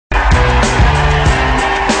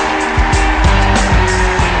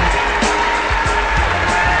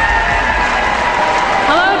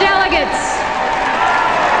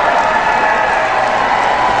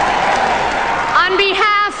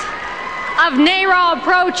NARAL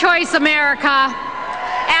Pro-Choice America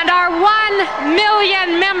and our 1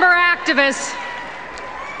 million member activists,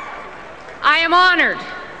 I am honored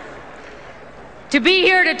to be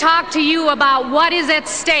here to talk to you about what is at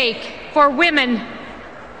stake for women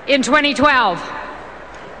in 2012.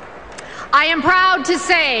 I am proud to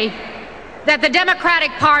say that the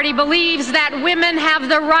Democratic Party believes that women have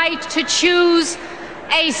the right to choose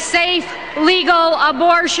a safe, legal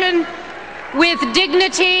abortion with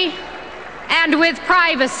dignity and with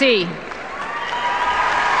privacy.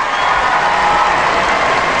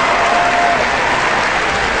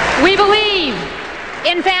 We believe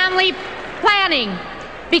in family planning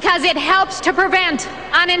because it helps to prevent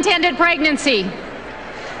unintended pregnancy.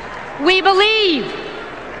 We believe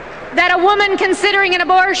that a woman considering an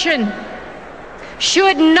abortion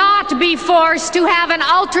should not be forced to have an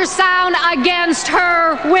ultrasound against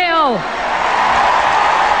her will.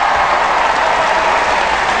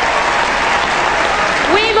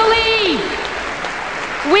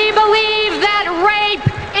 We believe that rape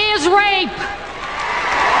is rape.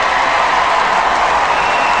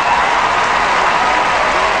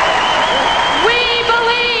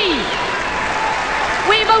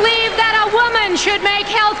 We believe that a woman should make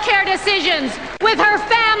health care decisions with her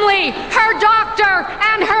family, her doctor,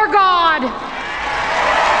 and her God.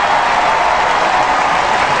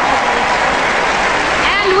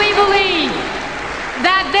 And we believe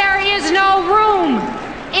that there is no room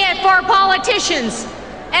for politicians,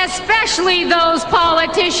 especially those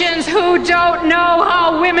politicians who don't know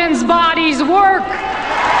how women's bodies work.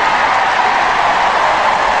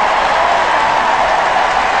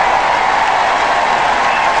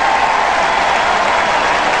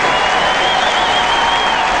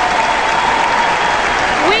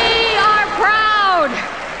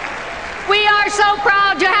 We are so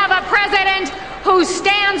proud to have a president who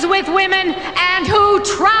stands with women and who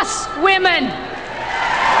trusts women.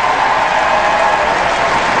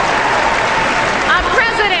 A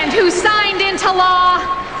president who signed into law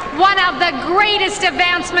one of the greatest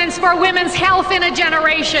advancements for women's health in a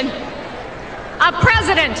generation. A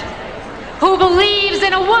president who believes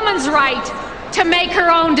in a woman's right to make her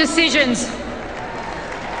own decisions.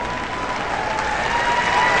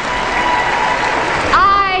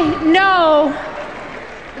 Know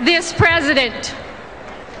this president,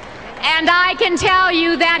 and I can tell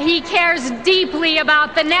you that he cares deeply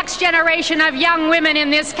about the next generation of young women in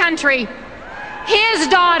this country. His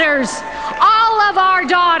daughters, all of our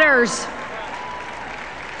daughters.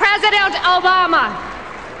 President Obama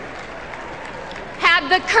had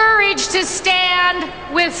the courage to stand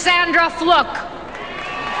with Sandra Fluke.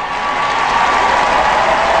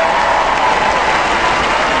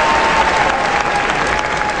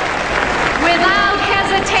 Without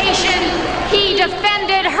hesitation, he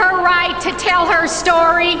defended her right to tell her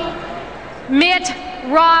story. Mitt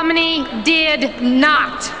Romney did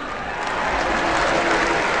not.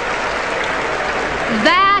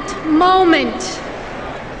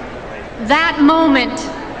 That moment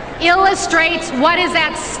illustrates what is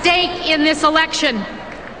at stake in this election.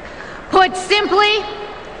 Put simply,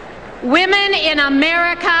 women in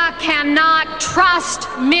America cannot trust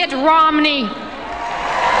Mitt Romney.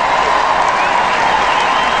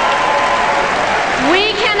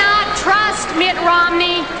 We cannot trust Mitt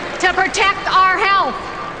Romney to protect our health.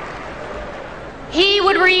 He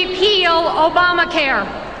would repeal Obamacare,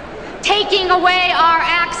 taking away our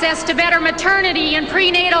access to better maternity and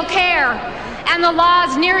prenatal care and the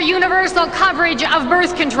law's near universal coverage of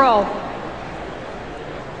birth control.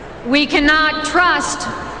 We cannot trust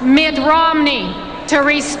Mitt Romney to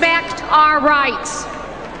respect our rights.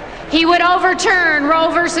 He would overturn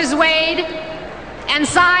Roe versus Wade and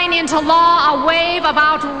sign into law a wave of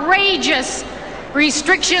outrageous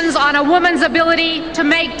restrictions on a woman's ability to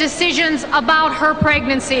make decisions about her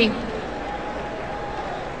pregnancy.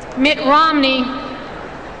 Mitt Romney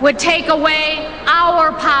would take away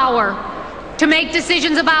our power to make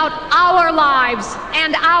decisions about our lives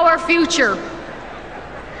and our future.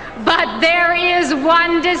 But there is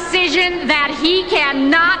one decision that he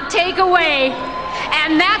cannot take away,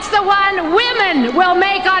 and that's the one women will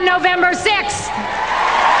make on November 6th.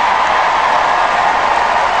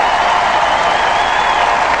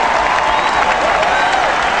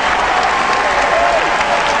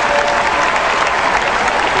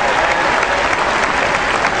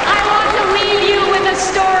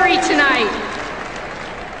 Tonight,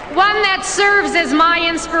 one that serves as my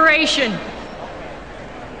inspiration.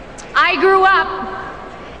 I grew up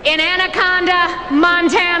in Anaconda,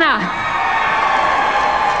 Montana.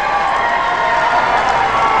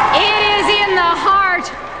 It is in the heart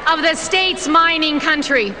of the state's mining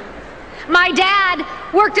country. My dad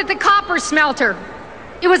worked at the copper smelter.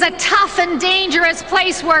 It was a tough and dangerous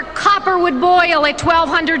place where copper would boil at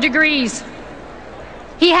 1200 degrees.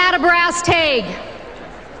 He had a brass tag,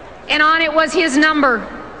 and on it was his number,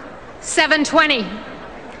 720.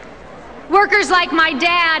 Workers like my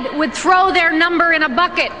dad would throw their number in a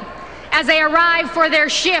bucket as they arrived for their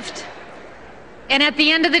shift, and at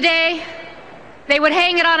the end of the day, they would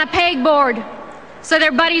hang it on a pegboard so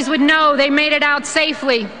their buddies would know they made it out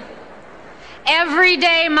safely. Every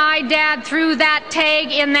day my dad threw that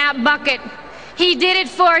tag in that bucket. He did it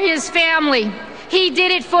for his family. He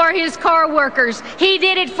did it for his co-workers. He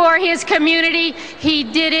did it for his community. He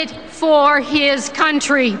did it for his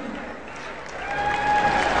country.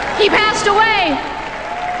 He passed away.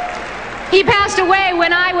 He passed away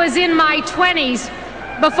when I was in my 20s,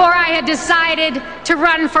 before I had decided to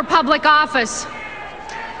run for public office.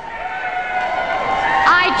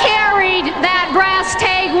 I carried that brass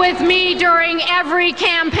tag with me during every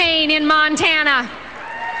campaign in Montana.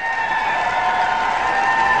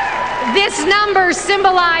 This number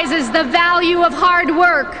symbolizes the value of hard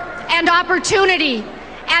work and opportunity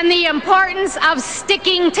and the importance of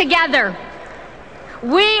sticking together.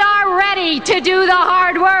 We are ready to do the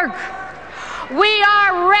hard work. We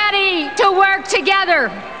are ready to work together.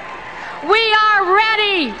 We are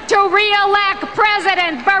ready to re-elect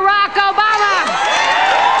President Barack Obama.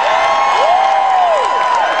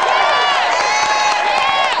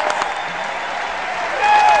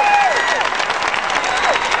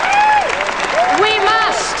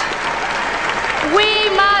 We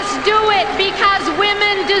must do it because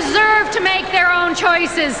women deserve to make their own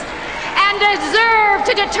choices and deserve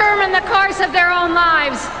to determine the course of their own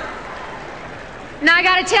lives. Now, I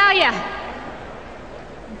gotta tell you,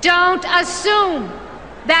 don't assume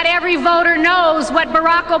that every voter knows what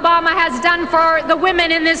Barack Obama has done for the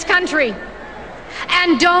women in this country.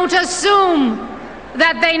 And don't assume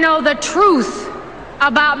that they know the truth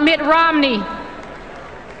about Mitt Romney.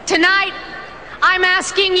 Tonight, I'm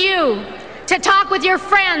asking you to talk with your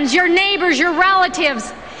friends, your neighbors, your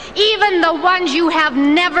relatives, even the ones you have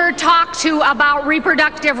never talked to about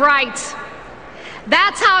reproductive rights.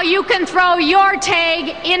 That's how you can throw your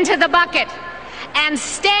tag into the bucket and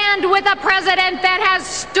stand with a president that has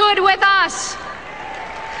stood with us.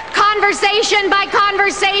 Conversation by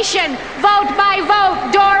conversation, vote by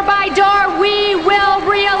vote, door by door, we will